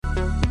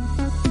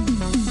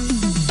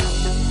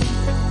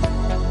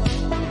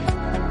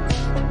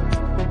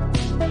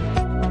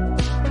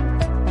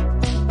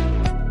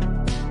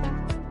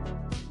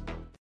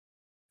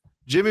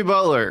Jimmy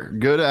Butler,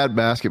 good at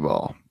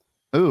basketball.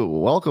 Ooh,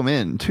 welcome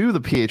in to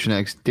the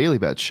PHNX Daily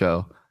Bet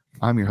Show.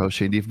 I'm your host,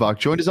 Shane Diefbach,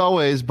 joined as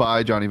always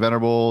by Johnny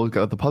Venerable.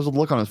 Got the puzzled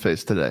look on his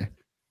face today.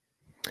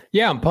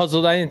 Yeah, I'm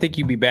puzzled. I didn't think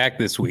you'd be back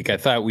this week. I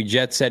thought we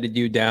jet-setted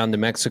you down to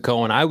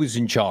Mexico and I was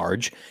in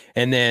charge.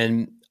 And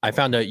then I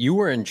found out you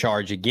were in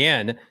charge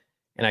again.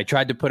 And I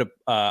tried to put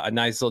a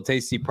nice little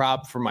tasty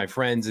prop for my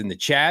friends in the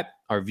chat,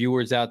 our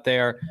viewers out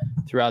there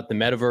throughout the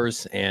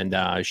metaverse.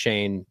 And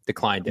Shane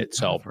declined it.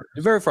 So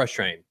very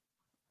frustrating.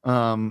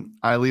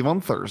 I leave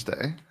on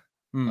Thursday.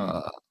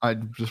 I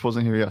just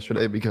wasn't here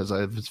yesterday because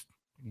I was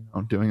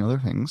doing other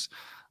things.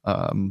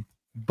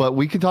 But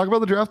we can talk about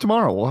the draft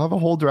tomorrow. We'll have a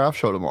whole draft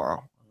show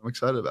tomorrow. I'm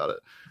excited about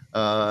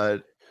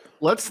it.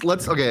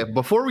 Let's okay,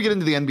 before we get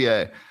into the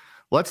NBA,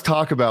 let's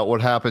talk about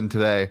what happened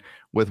today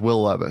with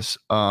Will Levis.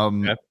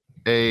 I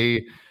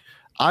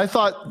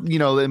thought,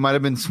 it might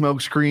have been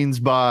smoke screens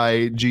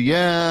by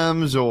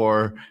GMs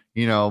or,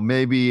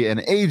 maybe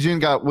an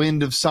agent got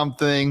wind of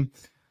something.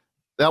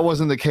 That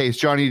wasn't the case.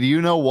 Johnny, do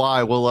you know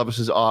why Will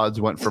Levis's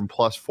odds went from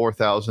plus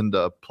 4,000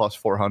 to plus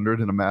 400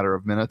 in a matter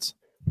of minutes?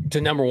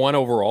 To number one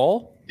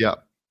overall? Yeah.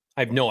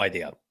 I have no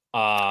idea.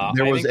 Go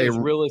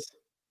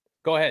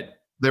ahead.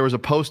 There was a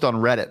post on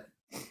Reddit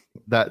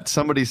that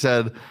somebody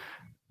said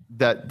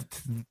that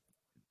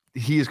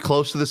he is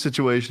close to the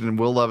situation, and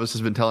Will Levis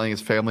has been telling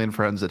his family and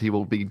friends that he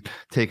will be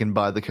taken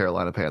by the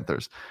Carolina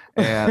Panthers.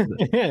 And,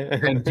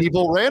 and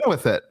people ran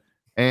with it,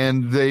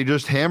 and they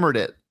just hammered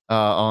it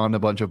on a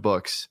bunch of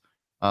books.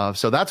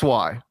 So that's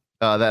why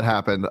that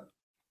happened.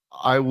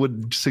 I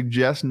would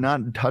suggest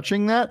not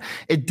touching that.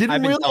 It didn't.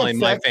 I've been telling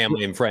my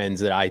family and friends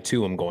that I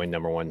too am going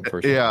number one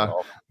for sure. Yeah.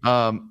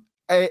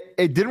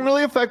 It didn't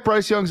really affect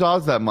Bryce Young's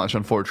odds that much,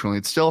 unfortunately.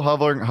 It's still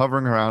hovering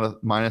around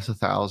minus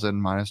 1,000,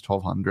 minus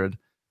 1,200.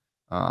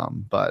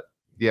 But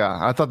yeah,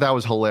 I thought that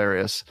was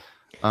hilarious.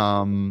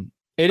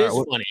 It is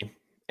funny,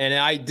 and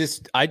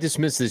I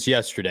dismissed this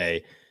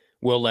yesterday.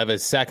 Will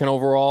Levis second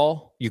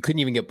overall, you couldn't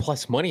even get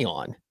plus money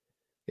on.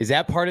 Is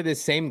that part of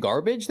this same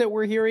garbage that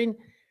we're hearing?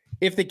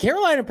 If the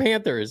Carolina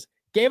Panthers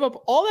gave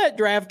up all that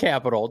draft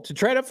capital to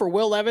trade up for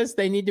Will Levis,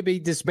 they need to be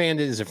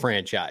disbanded as a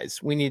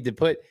franchise. We need to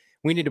put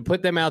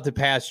them out to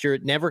pasture,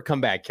 never come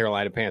back,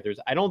 Carolina Panthers.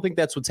 I don't think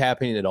that's what's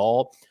happening at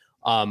all.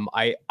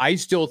 I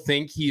still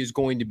think he is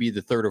going to be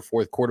the third or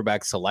fourth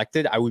quarterback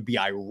selected. I would be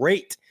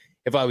irate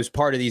if I was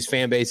part of these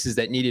fan bases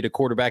that needed a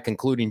quarterback,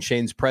 including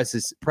Shane's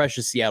precious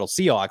Seattle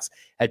Seahawks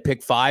at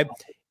pick 5.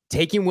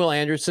 Taking Will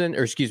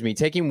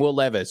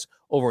Levis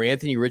over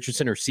Anthony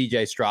Richardson or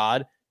CJ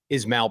Stroud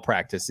is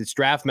malpractice. It's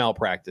draft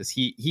malpractice.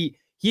 He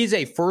is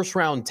a first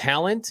round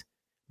talent,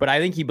 but I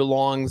think he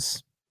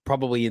belongs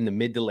probably in the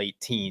mid to late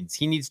teens.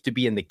 He needs to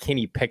be in the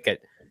Kenny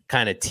Pickett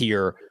kind of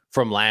tier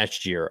from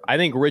last year. I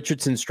think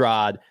Richardson,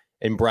 Stroud,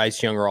 and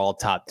Bryce Young are all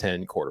top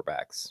 10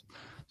 quarterbacks.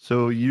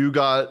 So you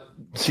got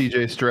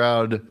CJ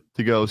Stroud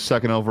to go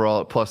second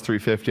overall at plus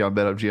 350 on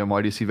BetMGM.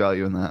 Why do you see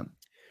value in that?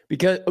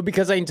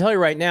 Because I can tell you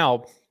right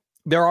now,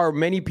 there are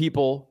many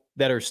people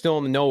that are still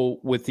in the know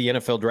with the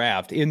NFL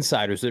draft,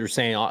 insiders that are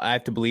saying, I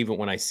have to believe it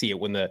when I see it,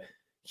 when the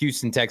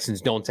Houston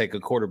Texans don't take a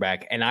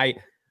quarterback. And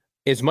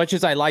as much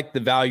as I like the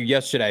value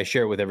yesterday, I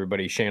shared with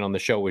everybody, Shane, on the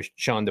show with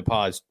Sean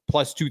DePaz,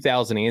 plus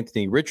 2,000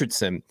 Anthony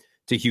Richardson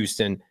to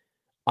Houston.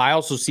 I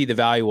also see the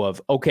value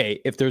of, okay,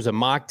 if there's a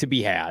mock to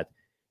be had,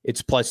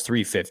 it's plus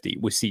 350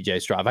 with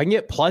CJ Stroud. If I can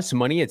get plus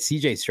money at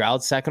CJ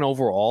Stroud, second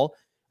overall,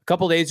 a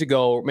couple days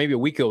ago, or maybe a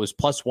week ago, it was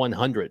plus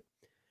 100.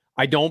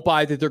 I don't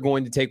buy that they're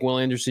going to take Will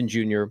Anderson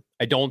Jr.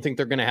 I don't think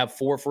they're going to have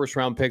 4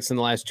 first-round picks in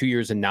the last 2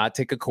 years and not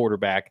take a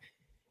quarterback.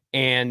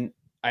 And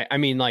I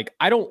mean,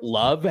 I don't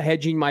love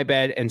hedging my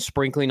bet and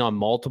sprinkling on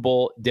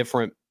multiple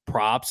different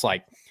props,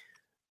 like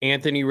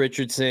Anthony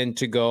Richardson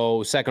to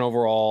go second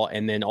overall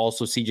and then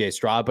also CJ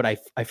Stroud. But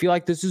I feel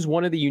like this is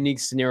one of the unique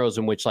scenarios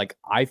in which,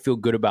 I feel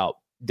good about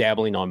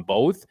dabbling on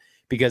both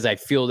because I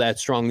feel that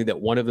strongly that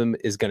one of them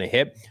is going to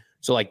hit.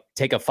 So,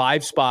 take a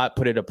 5 spot,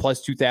 put it at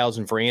plus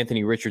 2,000 for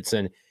Anthony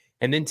Richardson,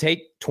 and then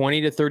take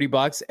 $20 to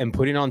 $30 and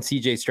put it on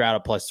CJ Stroud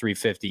at plus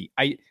 350.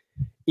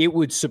 It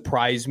would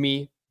surprise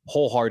me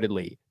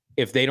wholeheartedly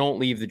if they don't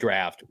leave the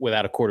draft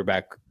without a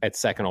quarterback at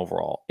second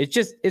overall.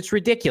 It's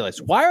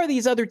ridiculous. Why are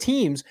these other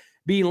teams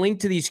being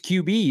linked to these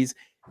QBs?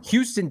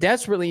 Houston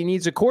desperately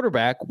needs a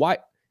quarterback. Why?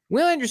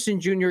 Will Anderson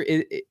Jr.,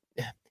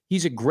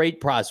 he's a great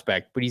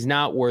prospect, but he's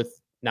not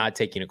worth not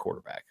taking a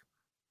quarterback.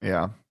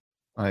 Yeah,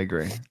 I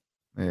agree.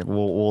 Yeah,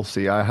 we'll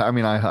see. I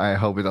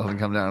hope it doesn't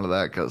come down to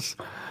that because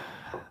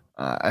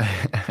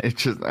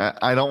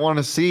I don't want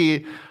to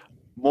see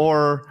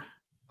more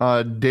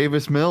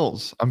Davis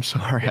Mills. I'm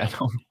sorry, I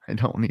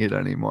don't need it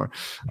anymore.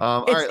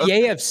 It's the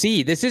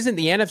AFC. This isn't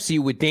the NFC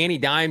with Danny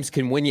Dimes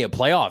can win you a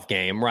playoff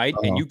game, right?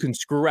 And you can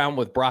screw around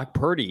with Brock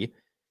Purdy.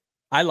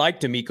 I like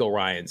D'Amico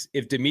Ryans.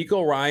 If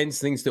D'Amico Ryans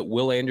thinks that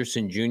Will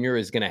Anderson Jr.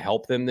 is going to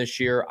help them this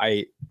year,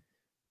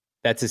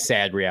 that's a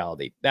sad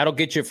reality. That'll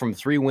get you from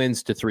 3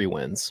 wins to 3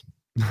 wins.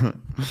 All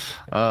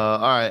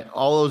right.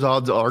 All those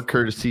odds are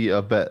courtesy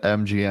of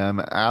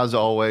BetMGM, as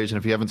always. And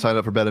if you haven't signed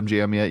up for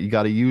BetMGM yet, you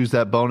got to use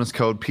that bonus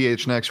code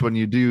PHNX when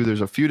you do.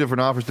 There's a few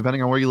different offers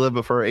depending on where you live,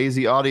 but for our AZ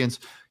audience,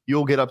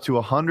 you'll get up to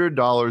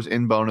 $100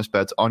 in bonus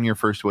bets on your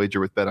first wager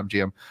with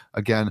BetMGM.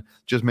 Again,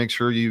 just make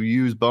sure you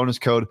use bonus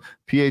code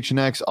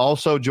PHNX.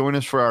 Also, join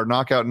us for our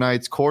Knockout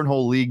Nights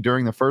Cornhole League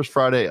during the first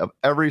Friday of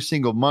every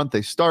single month.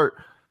 They start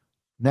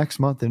next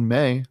month in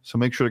May, so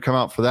make sure to come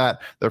out for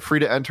that. They're free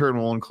to enter and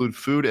will include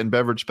food and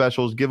beverage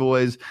specials,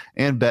 giveaways,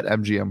 and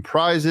BetMGM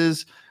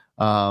prizes.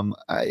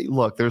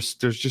 Look, there's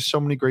just so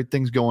many great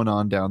things going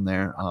on down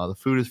there. The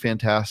food is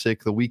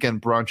fantastic. The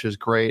weekend brunch is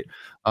great.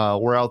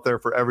 We're out there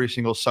for every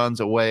single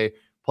Suns away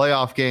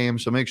playoff game,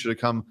 so make sure to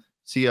come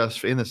see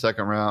us in the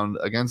second round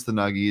against the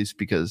Nuggies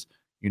because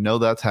you know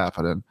that's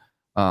happening.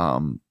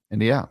 And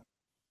yeah,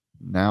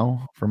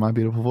 now for my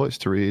beautiful voice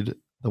to read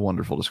the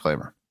wonderful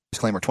disclaimer.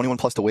 Disclaimer, 21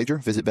 plus to wager.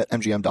 Visit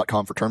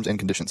BetMGM.com for terms and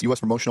conditions.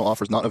 U.S. promotional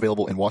offers not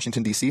available in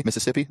Washington, D.C.,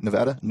 Mississippi,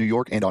 Nevada, New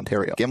York, and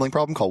Ontario. Gambling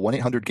problem? Call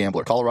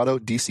 1-800-GAMBLER. Colorado,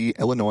 D.C.,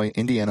 Illinois,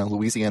 Indiana,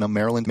 Louisiana,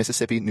 Maryland,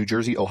 Mississippi, New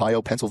Jersey,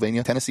 Ohio,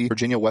 Pennsylvania, Tennessee,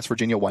 Virginia, West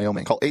Virginia,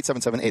 Wyoming. Call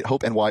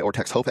 877-8-HOPE-NY or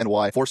text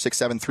HOPE-NY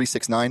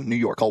 467-369, New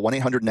York. Call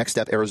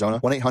 1-800-NEXT-STEP,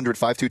 Arizona.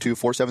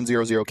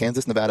 1-800-522-4700,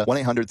 Kansas, Nevada.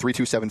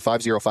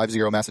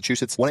 1-800-327-5050,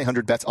 Massachusetts.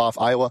 1-800-BETS-OFF,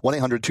 Iowa.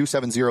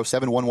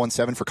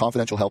 1-800-270-7117 for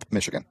confidential help,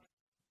 Michigan.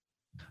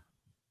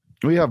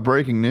 We have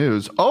breaking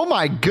news. Oh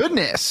my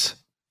goodness.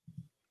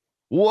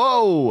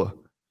 Whoa.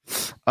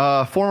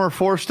 Former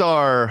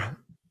 4-star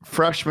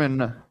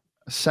freshman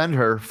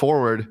center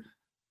forward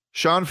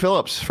Sean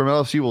Phillips from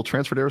LSU will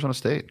transfer to Arizona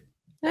State.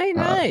 Hey,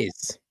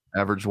 nice.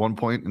 Averaged 1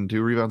 point and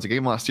 2 rebounds a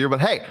game last year, but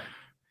hey,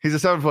 he's a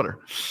 7-footer.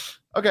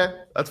 Okay,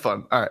 that's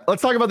fun. All right,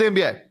 let's talk about the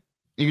NBA.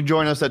 You can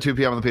join us at 2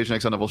 p.m. on the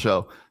PHNX Sun Devil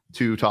Show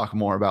to talk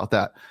more about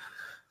that.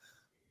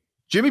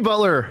 Jimmy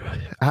Butler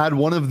had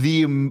one of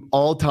the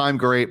all-time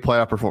great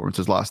playoff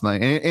performances last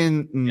night. As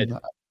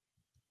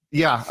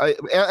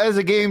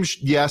a game,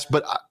 yes,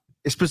 but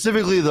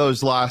specifically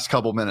those last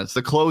couple minutes,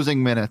 the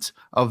closing minutes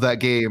of that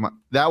game,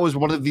 that was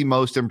one of the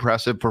most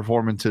impressive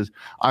performances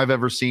I've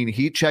ever seen.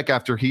 Heat check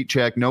after heat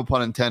check, no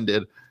pun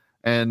intended,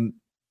 and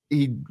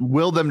he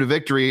willed them to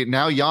victory.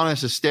 Now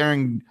Giannis is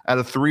staring at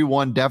a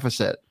 3-1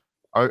 deficit.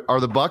 Are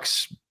the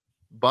Bucks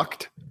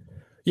bucked?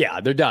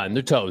 Yeah, they're done.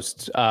 They're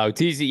toast.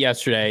 Teased it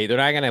yesterday. They're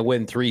not going to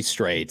win 3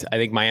 straight. I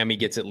think Miami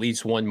gets at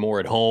least one more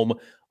at home.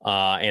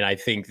 And I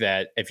think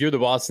that if you're the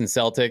Boston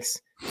Celtics,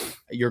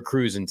 you're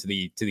cruising to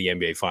the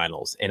NBA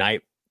Finals.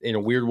 And in a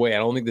weird way, I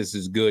don't think this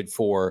is good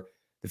for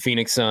the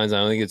Phoenix Suns. I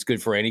don't think it's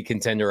good for any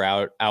contender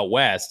out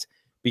west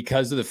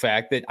because of the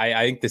fact that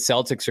I think the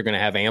Celtics are going to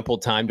have ample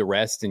time to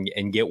rest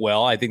and get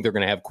well. I think they're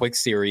going to have quick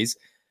series.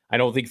 I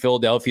don't think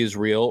Philadelphia is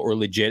real or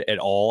legit at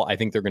all. I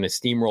think they're going to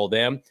steamroll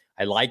them.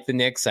 I like the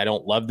Knicks. I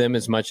don't love them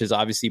as much as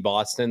obviously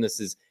Boston. This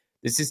is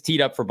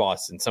teed up for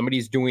Boston.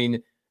 Somebody's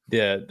doing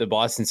the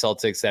Boston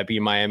Celtics, that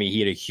being Miami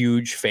Heat, a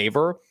huge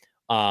favor.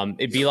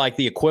 It'd be like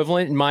the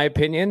equivalent, in my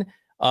opinion,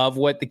 of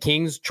what the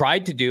Kings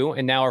tried to do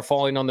and now are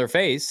falling on their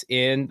face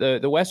in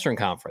the Western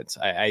Conference.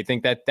 I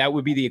think that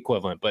would be the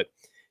equivalent. But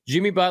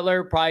Jimmy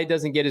Butler probably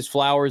doesn't get his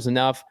flowers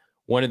enough.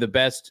 One of the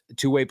best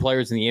two-way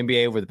players in the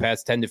NBA over the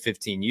past 10 to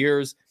 15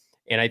 years.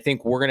 And I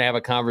think we're going to have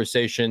a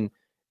conversation,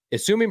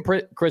 assuming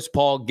Chris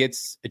Paul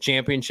gets a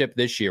championship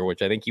this year,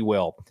 which I think he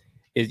will,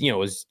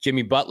 is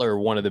Jimmy Butler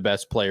one of the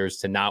best players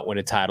to not win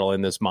a title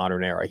in this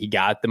modern era? He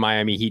got the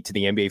Miami Heat to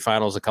the NBA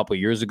Finals a couple of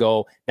years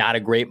ago. Not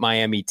a great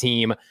Miami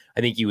team.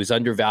 I think he was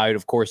undervalued,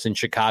 of course, in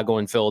Chicago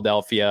and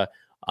Philadelphia.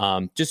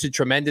 Just a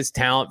tremendous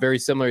talent, very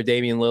similar to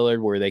Damian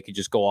Lillard, where they could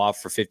just go off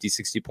for 50,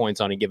 60 points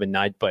on a given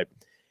night. But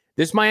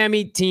this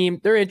Miami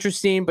team, they're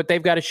interesting, but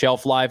they've got a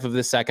shelf life of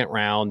the second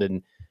round.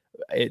 And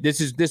this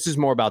is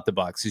more about the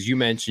Bucks. As you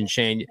mentioned,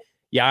 Shane,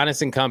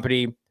 Giannis and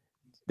company,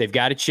 they've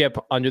got a chip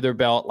under their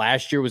belt.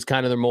 Last year was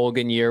kind of their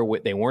mulligan year.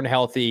 They weren't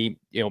healthy.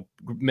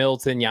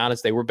 Middleton,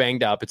 Giannis, they were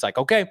banged up. It's like,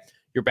 okay,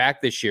 you're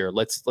back this year.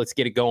 Let's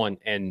get it going.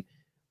 And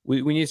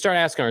we need to start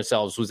asking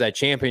ourselves, was that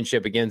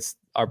championship against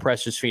our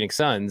precious Phoenix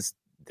Suns,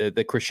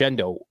 the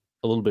crescendo,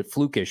 a little bit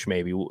flukish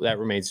maybe? That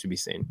remains to be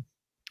seen.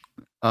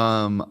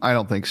 I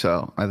don't think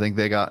so. I think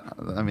they got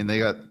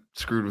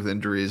screwed with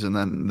injuries, and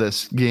then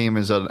this game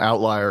is an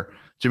outlier.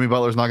 Jimmy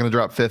Butler's not going to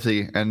drop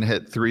 50 and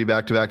hit 3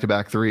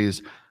 back-to-back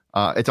threes.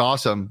 It's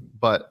awesome,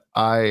 but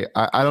I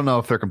don't know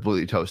if they're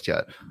completely toast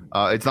yet.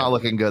 It's not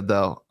looking good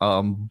though.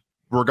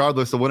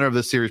 Regardless, the winner of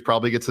this series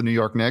probably gets the New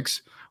York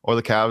Knicks or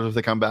the Cavs if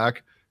they come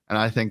back. And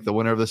I think the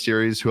winner of the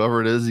series,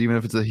 whoever it is, even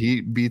if it's the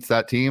Heat, beats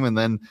that team, and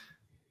then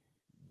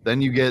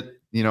you get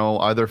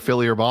either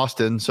Philly or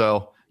Boston.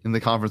 So in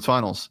the conference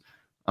finals.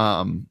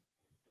 I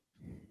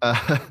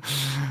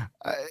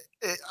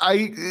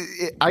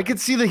could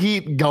see the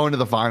Heat going to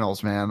the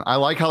finals, man. I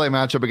like how they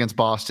match up against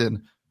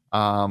Boston.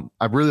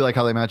 I really like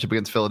how they match up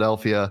against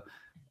Philadelphia.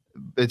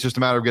 It's just a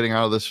matter of getting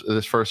out of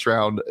this first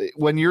round.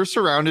 When you're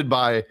surrounded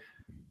by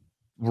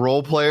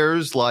role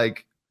players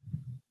like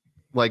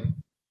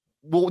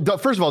Well,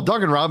 first of all,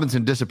 Duncan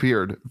Robinson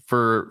disappeared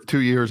for 2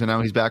 years, and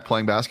now he's back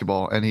playing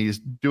basketball, and he's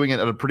doing it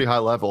at a pretty high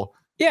level.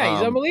 Yeah,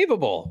 he's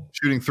unbelievable.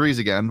 Shooting threes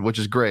again, which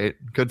is great.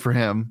 Good for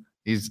him.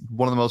 He's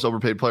one of the most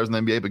overpaid players in the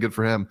NBA, but good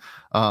for him.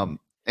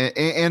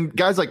 And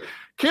guys like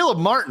Caleb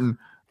Martin,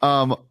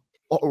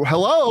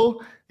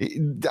 hello,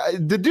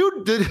 the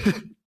dude did.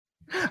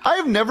 I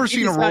have never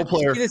seen a role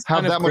player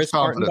have that much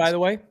confidence. By the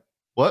way,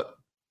 what?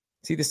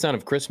 Is he the son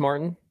of Chris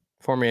Martin,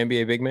 former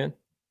NBA big man?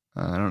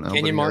 I don't know.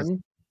 Kenyon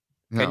Martin?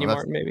 No, Kenyon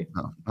Martin, maybe?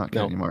 No, not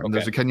Kenyon Martin. Okay.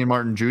 There's a Kenyon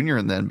Martin Jr.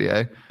 in the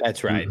NBA.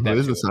 That's right. Who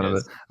is the son of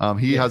it.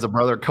 He has a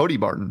brother, Cody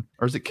Martin.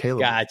 Or is it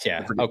Caleb?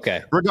 Gotcha.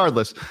 Okay.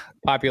 Regardless.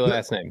 Popular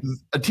last name.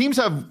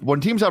 When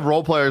teams have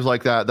role players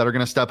like that are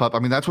going to step up. I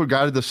mean, that's what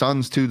guided the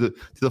Suns to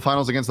the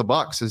finals against the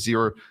Bucks is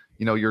your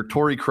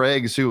Torrey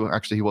Craigs, who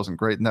actually he wasn't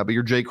great in that, but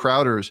your Jay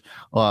Crowders,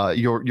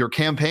 your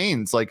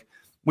campaigns. Like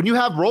when you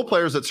have role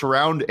players that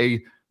surround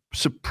a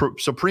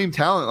supreme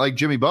talent like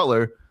Jimmy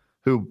Butler,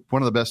 who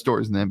one of the best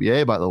stories in the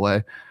NBA, by the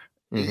way,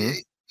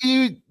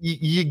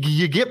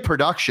 you get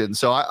production.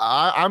 So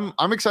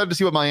I'm excited to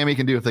see what Miami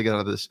can do if they get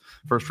out of this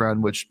first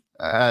round, which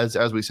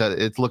as we said,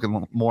 it's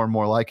looking more and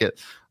more like it.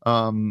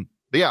 But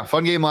yeah,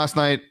 fun game last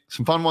night.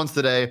 Some fun ones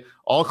today.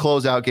 All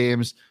closeout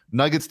games.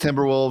 Nuggets,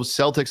 Timberwolves,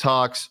 Celtics,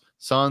 Hawks,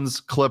 Suns,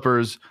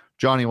 Clippers.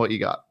 Johnny, what you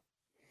got?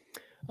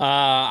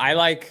 I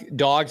like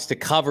dogs to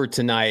cover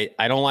tonight.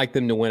 I don't like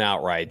them to win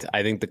outright.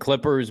 I think the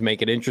Clippers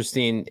make it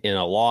interesting in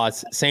a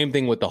loss. Same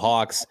thing with the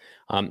Hawks.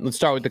 Let's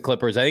start with the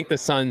Clippers. I think the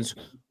Suns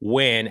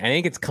win. I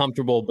think it's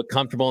comfortable, but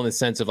comfortable in the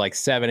sense of like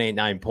 7, 8,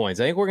 9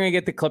 points. I think we're going to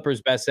get the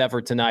Clippers' best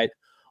effort tonight,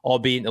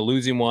 albeit in a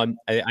losing one.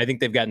 I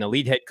think they've got an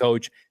elite head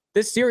coach.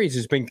 This series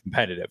has been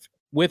competitive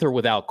with or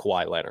without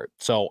Kawhi Leonard.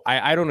 So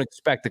I don't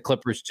expect the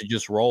Clippers to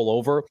just roll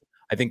over.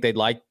 I think they'd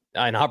like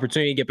an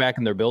opportunity to get back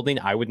in their building.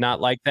 I would not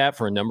like that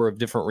for a number of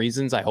different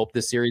reasons. I hope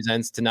this series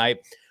ends tonight.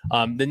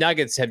 The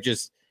Nuggets have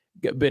just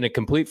been a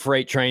complete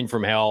freight train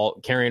from hell,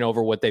 carrying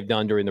over what they've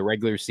done during the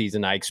regular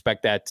season. I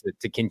expect that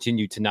to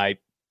continue tonight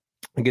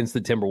against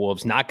the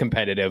Timberwolves. Not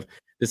competitive.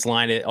 This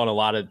line on a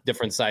lot of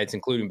different sites,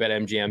 including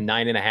BetMGM,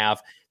 9.5,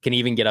 can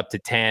even get up to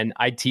 10.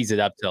 I'd tease it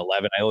up to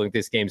 11. I don't think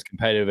this game's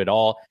competitive at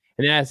all.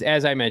 And then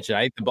as I mentioned,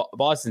 I think the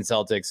Boston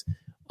Celtics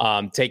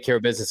take care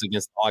of business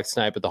against the Hawks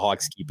tonight, but the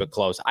Hawks keep it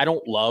close. I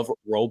don't love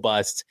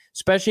robust,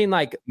 especially in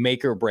like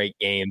make or break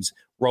games,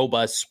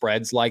 robust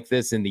spreads like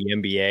this in the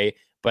NBA,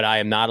 but I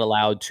am not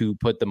allowed to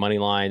put the money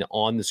line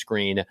on the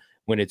screen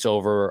when it's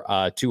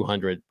over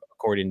 200,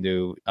 according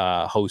to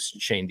host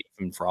Shane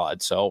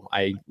Diefenfraud. So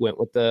I went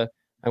with the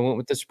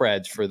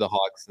spreads for the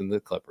Hawks and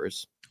the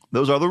Clippers.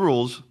 Those are the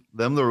rules.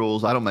 The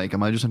rules. I don't make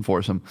them. I just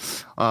enforce them.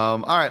 All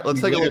right,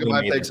 let's take a look at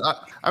my picks.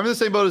 I'm in the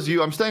same boat as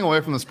you. I'm staying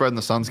away from the spread in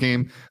the Suns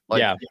game.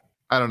 I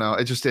don't know.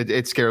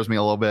 It scares me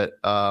a little bit.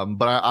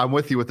 But I'm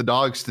with you with the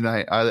dogs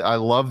tonight. I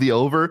love the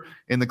over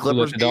in the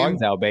Clippers game. Let the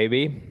dogs out,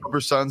 baby.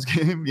 Clippers Suns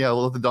game. Yeah,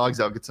 we'll let the dogs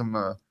out. Get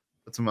some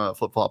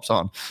flip flops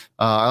on.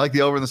 I like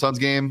the over in the Suns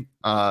game.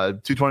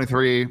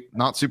 223,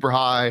 not super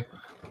high.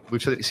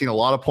 We've seen a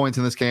lot of points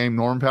in this game.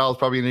 Norman Powell's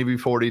probably going to give you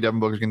 40.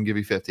 Devin Booker's going to give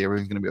you 50.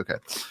 Everything's going to be okay.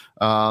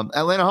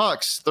 Atlanta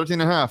Hawks,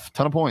 13.5.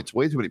 Ton of points.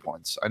 Way too many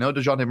points. I know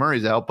DeJounte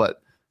Murray's out,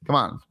 but come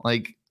on.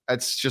 Like,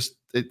 it's just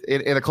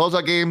in a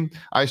closeout game,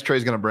 Ice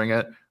Trey's going to bring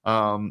it.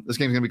 This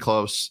game's going to be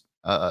close.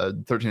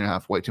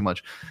 13.5, way too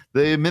much.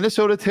 The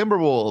Minnesota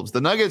Timberwolves.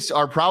 The Nuggets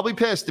are probably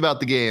pissed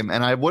about the game,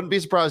 and I wouldn't be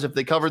surprised if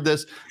they covered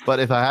this, but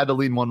if I had to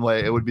lean one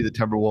way, it would be the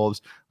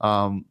Timberwolves.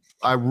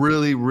 I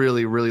really,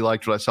 really, really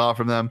liked what I saw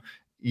from them.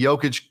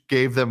 Jokic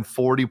gave them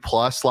 40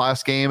 plus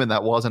last game, and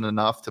that wasn't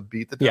enough to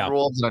beat the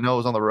Timberwolves. And I know it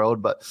was on the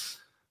road, but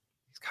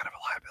he's kind of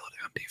a liability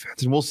on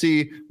defense. And we'll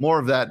see more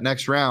of that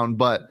next round.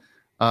 But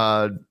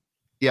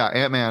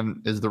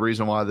Ant-Man is the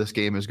reason why this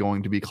game is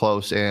going to be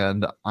close,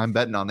 and I'm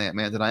betting on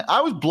Ant-Man tonight.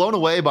 I was blown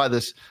away by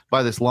this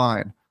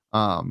line.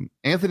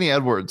 Anthony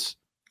Edwards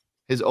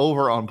is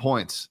over on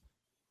points.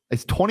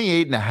 It's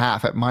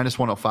 28.5 at minus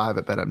 105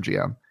 at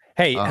BetMGM.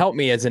 Hey, help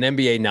me as an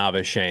NBA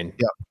novice, Shane.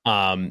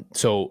 Yeah.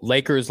 So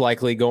Lakers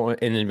likely going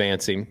and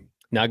advancing,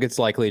 Nuggets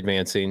likely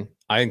advancing.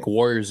 I think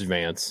Warriors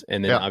advance,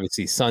 and then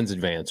obviously Suns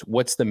advance.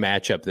 What's the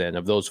matchup then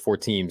of those four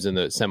teams in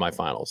the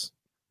semifinals?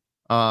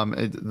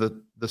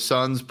 The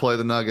Suns play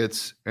the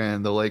Nuggets,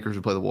 and the Lakers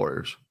would play the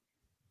Warriors.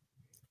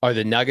 Are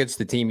the Nuggets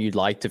the team you'd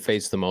like to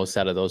face the most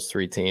out of those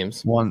three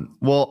teams?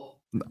 Well,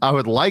 I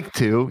would like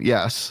to,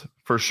 yes,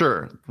 for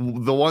sure.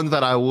 The ones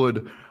that I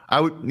would,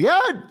 yeah.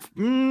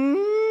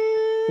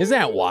 Isn't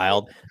that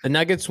wild? The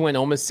Nuggets win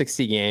almost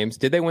 60 games.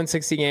 Did they win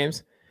 60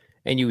 games?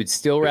 And you would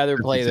still rather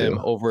play them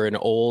over an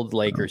old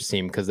Lakers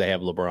team because they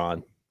have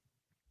LeBron.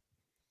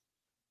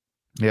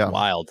 Yeah.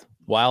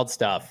 Wild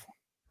stuff.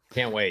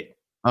 Can't wait.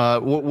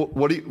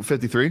 What do you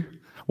 53?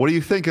 What do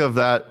you think of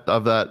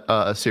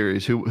that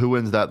series? Who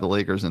wins that? The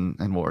Lakers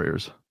and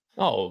Warriors.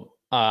 Oh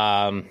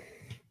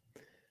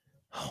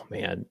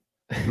man.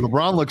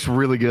 LeBron looks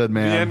really good,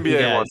 man. The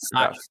NBA wants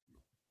stuff.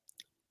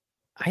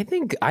 I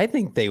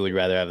think they would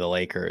rather have the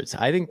Lakers.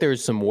 I think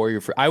there's some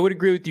Warrior. I would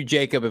agree with you,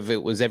 Jacob, if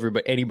it was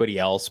anybody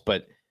else.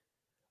 But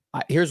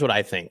here's what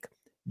I think: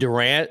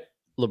 Durant,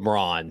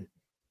 LeBron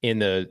in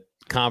the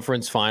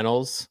conference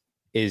finals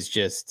is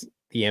just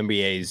the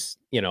NBA's,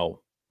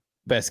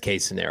 best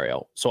case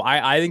scenario. So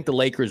I think the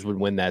Lakers would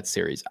win that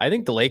series. I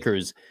think the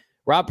Lakers,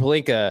 Rob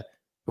Pelinka,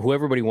 who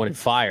everybody wanted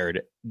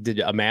fired, did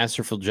a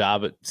masterful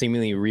job at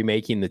seemingly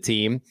remaking the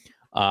team.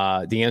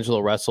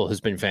 D'Angelo Russell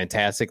has been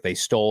fantastic. They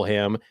stole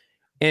him.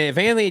 And if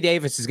Anthony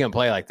Davis is going to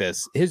play like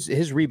this,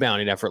 his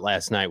rebounding effort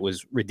last night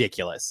was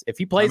ridiculous. If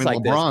he plays like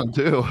LeBron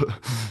this, too.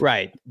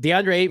 right?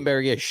 DeAndre Ayton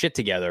better get his shit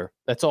together.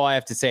 That's all I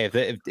have to say.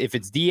 If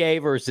it's DA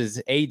versus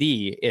AD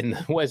in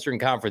the Western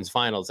Conference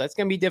Finals, that's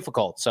going to be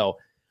difficult. So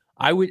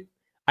I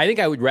think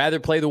I would rather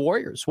play the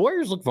Warriors.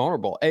 Warriors look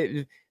vulnerable.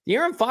 If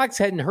De'Aaron Fox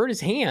hadn't hurt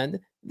his hand,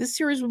 this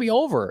series would be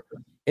over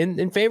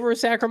in favor of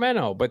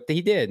Sacramento, but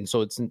he did. And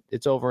so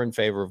it's over in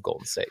favor of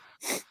Golden State.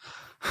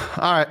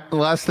 All right,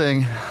 last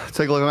thing.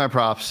 Take a look at my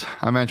props.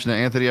 I mentioned it.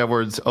 Anthony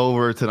Edwards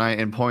over tonight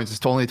in points.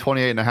 It's only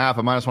 28.5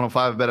 at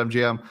 -105 at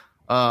BetMGM.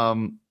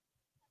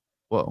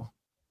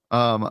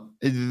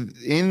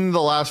 In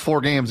the last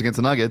 4 games against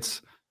the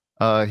Nuggets,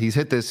 he's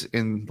hit this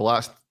in the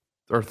last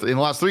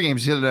 3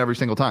 games. He's hit it every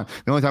single time.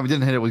 The only time he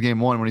didn't hit it was game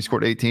 1 when he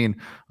scored 18.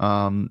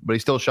 But he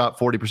still shot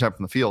 40%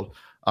 from the field.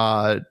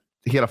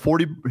 He had a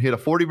 40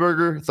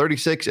 burger,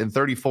 36 and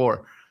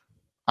 34.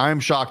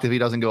 I'm shocked if he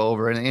doesn't go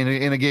over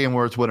in a game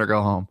where it's win or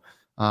go home.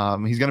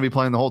 He's going to be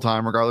playing the whole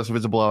time, regardless if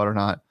it's a blowout or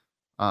not.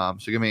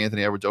 So give me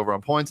Anthony Edwards over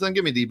on points. Then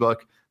give me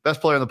D-Book, best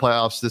player in the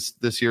playoffs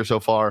this year so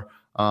far,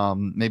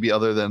 maybe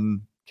other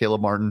than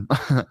Caleb Martin.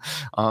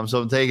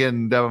 So I'm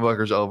taking Devin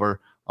Booker's over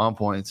on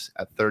points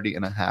at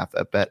 30.5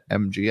 at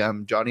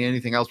BetMGM. Johnny,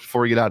 anything else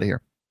before we get out of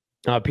here?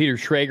 Peter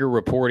Schrager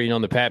reporting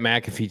on the Pat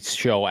McAfee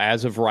show.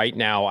 As of right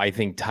now, I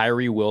think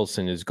Tyree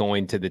Wilson is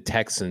going to the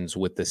Texans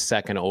with the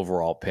 2nd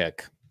overall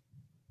pick.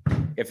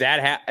 If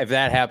that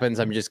happens,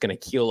 I'm just going to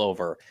keel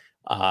over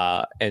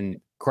and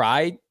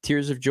cry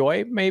tears of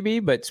joy, maybe.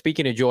 But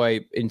speaking of joy,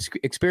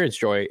 experience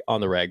joy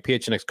on the reg.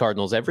 PHNX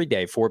Cardinals every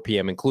day, 4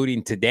 p.m.,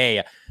 including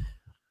today.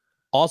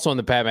 Also on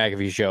the Pat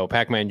McAfee show,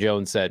 Pac-Man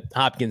Jones said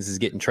Hopkins is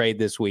getting traded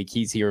this week.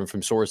 He's hearing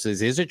from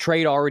sources. Is a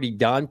trade already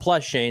done?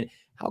 Plus, Shane,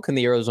 how can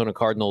the Arizona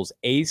Cardinals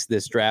ace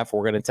this draft?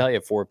 We're going to tell you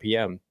at 4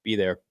 p.m. Be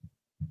there.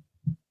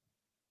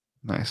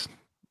 Nice.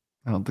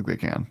 I don't think they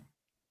can.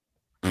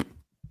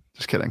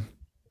 Just kidding.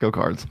 Go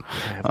Cards.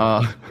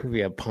 We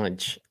have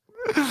punch.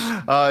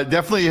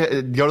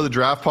 Definitely go to the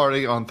draft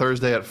party on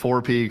Thursday at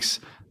Four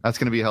Peaks. That's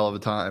going to be a hell of a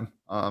time.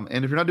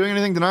 And if you're not doing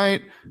anything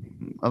tonight,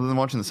 other than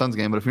watching the Suns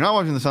game, but if you're not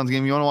watching the Suns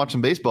game, you want to watch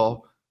some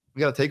baseball, we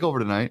got a takeover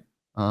tonight.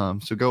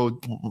 So go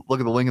look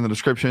at the link in the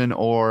description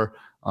or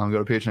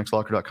go to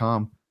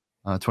phnxlocker.com.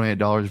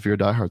 $28 if you're a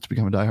diehard to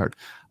become a diehard.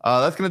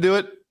 That's going to do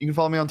it. You can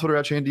follow me on Twitter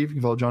at Shane Deep. You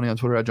can follow Johnny on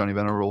Twitter at Johnny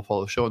Venner. We'll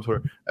follow the show on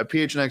Twitter at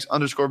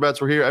PHNX_bets.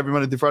 We're here every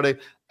Monday through Friday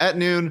at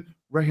noon.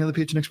 Right here on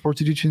the PHNX Sports.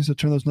 Did you change to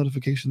turn those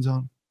notifications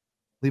on?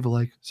 Leave a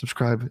like,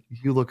 subscribe.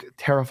 You look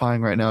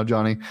terrifying right now,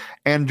 Johnny.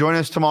 And join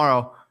us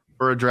tomorrow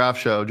for a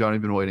draft show Johnny's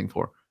been waiting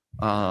for.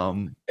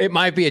 It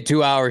might be a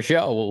 2-hour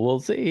show. We'll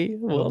see.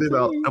 It'll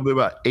be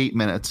about 8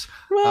 minutes.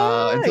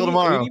 Until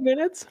tomorrow. 80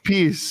 minutes.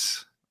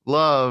 Peace,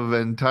 love,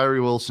 and Tyree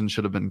Wilson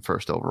should have been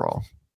 1st overall.